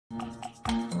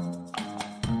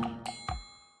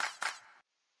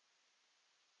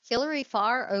Hilary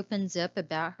Farr opens up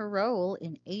about her role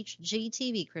in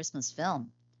HGTV Christmas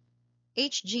film.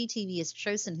 HGTV has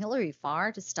chosen Hilary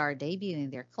Farr to star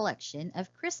debuting their collection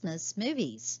of Christmas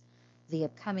movies. The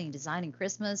upcoming Designing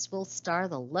Christmas will star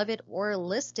the Love It or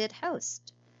List It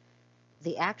host.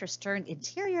 The actress turned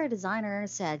interior designer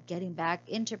said getting back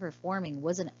into performing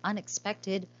was an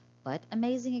unexpected but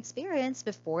amazing experience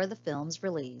before the film's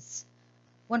release.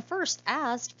 When first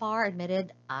asked, Farr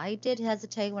admitted, "I did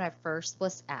hesitate when I first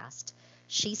was asked."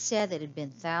 She said that it had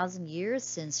been 1,000 years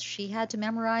since she had to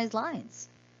memorize lines.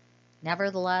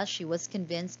 Nevertheless, she was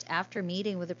convinced after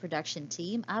meeting with the production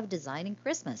team of Designing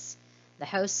Christmas. The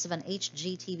hosts of an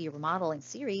HGTV remodeling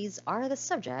series are the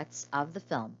subjects of the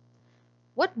film.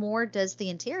 What more does the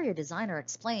interior designer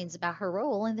explains about her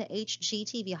role in the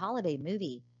HGTV holiday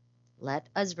movie? Let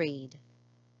us read.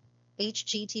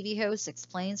 HGTV host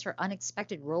explains her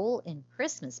unexpected role in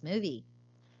Christmas movie.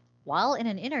 While in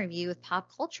an interview with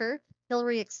Pop Culture,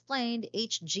 Hilary explained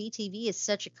HGTV is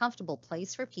such a comfortable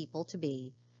place for people to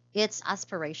be. It's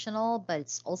aspirational, but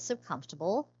it's also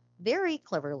comfortable. Very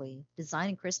cleverly,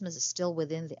 Designing Christmas is still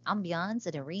within the ambiance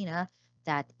and arena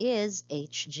that is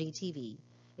HGTV.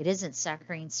 It isn't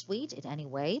saccharine sweet in any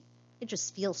way. It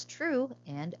just feels true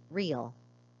and real.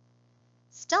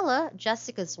 Stella,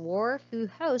 Jessica's War, who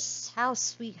hosts House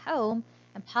Sweet Home,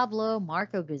 and Pablo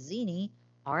Marco Gazzini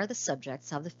are the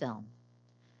subjects of the film.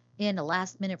 In a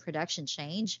last-minute production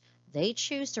change, they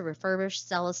choose to refurbish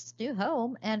Stella's new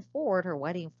home and forward her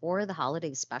wedding for the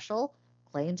holiday special,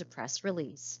 claimed a press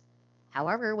release.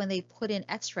 However, when they put in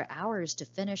extra hours to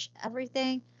finish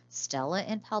everything, Stella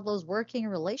and Pablo's working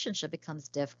relationship becomes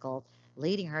difficult,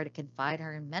 leading her to confide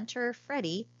her mentor,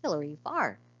 Freddie, Hilary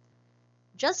Farr.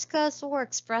 Jessica Soar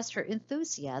expressed her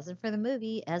enthusiasm for the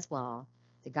movie as well.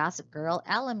 The Gossip Girl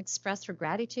Alum expressed her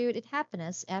gratitude and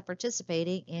happiness at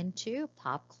participating into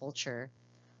pop culture.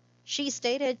 She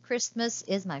stated, "Christmas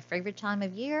is my favorite time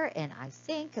of year, and I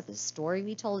think the story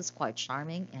we told is quite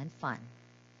charming and fun."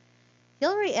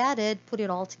 Hilary added, "Put it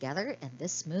all together, and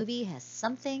this movie has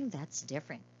something that's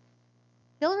different."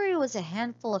 Hilary was a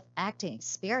handful of acting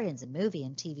experience in movie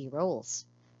and TV roles.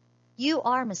 You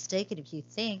are mistaken if you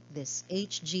think this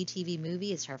HGTV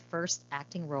movie is her first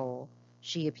acting role.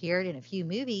 She appeared in a few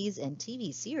movies and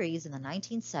TV series in the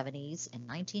 1970s and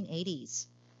 1980s.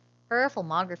 Her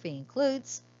filmography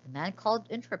includes The Man Called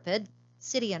Intrepid,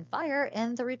 City on Fire,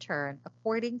 and The Return,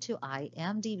 according to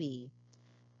IMDb.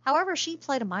 However, she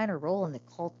played a minor role in the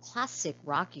cult classic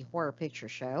Rocky Horror Picture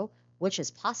Show, which is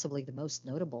possibly the most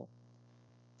notable.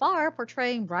 Farr,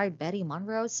 portraying bride Betty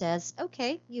Monroe, says,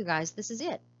 "Okay, you guys, this is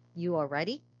it. You all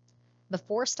ready?"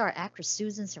 Before star actress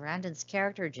Susan Sarandon's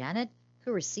character Janet,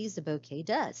 who receives the bouquet,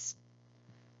 does.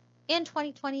 In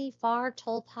 2020, Farr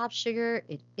told Pop Sugar,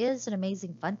 "It is an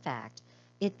amazing fun fact.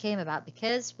 It came about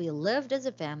because we lived as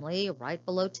a family right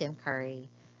below Tim Curry.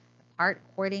 The part,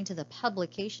 according to the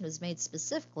publication, was made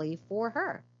specifically for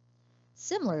her."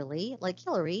 Similarly, like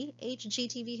Hilary,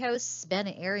 HGTV host Ben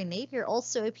and Erin Napier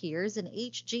also appears in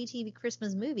HGTV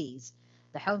Christmas movies.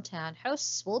 The hometown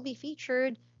hosts will be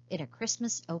featured in a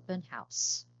Christmas open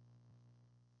house.